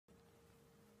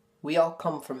We all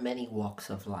come from many walks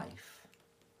of life,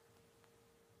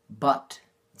 but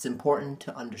it's important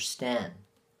to understand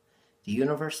the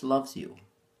universe loves you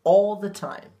all the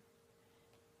time,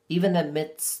 even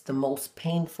amidst the most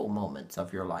painful moments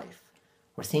of your life,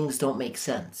 where things don't make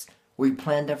sense, where you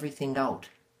planned everything out,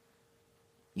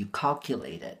 you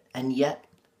calculate it, and yet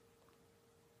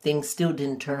things still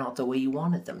didn't turn out the way you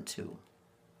wanted them to.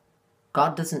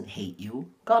 God doesn't hate you,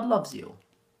 God loves you.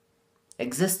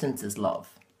 Existence is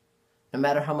love. No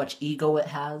matter how much ego it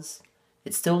has,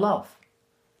 it's still love.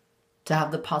 To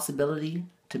have the possibility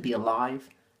to be alive,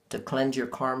 to cleanse your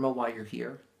karma while you're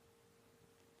here,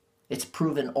 it's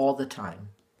proven all the time.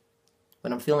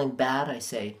 When I'm feeling bad, I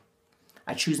say,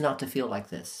 I choose not to feel like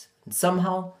this. And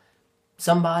somehow,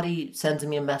 somebody sends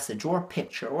me a message or a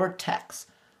picture or a text,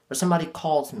 or somebody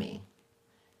calls me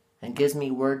and gives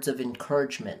me words of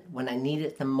encouragement when I need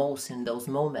it the most in those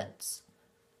moments.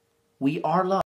 We are loved.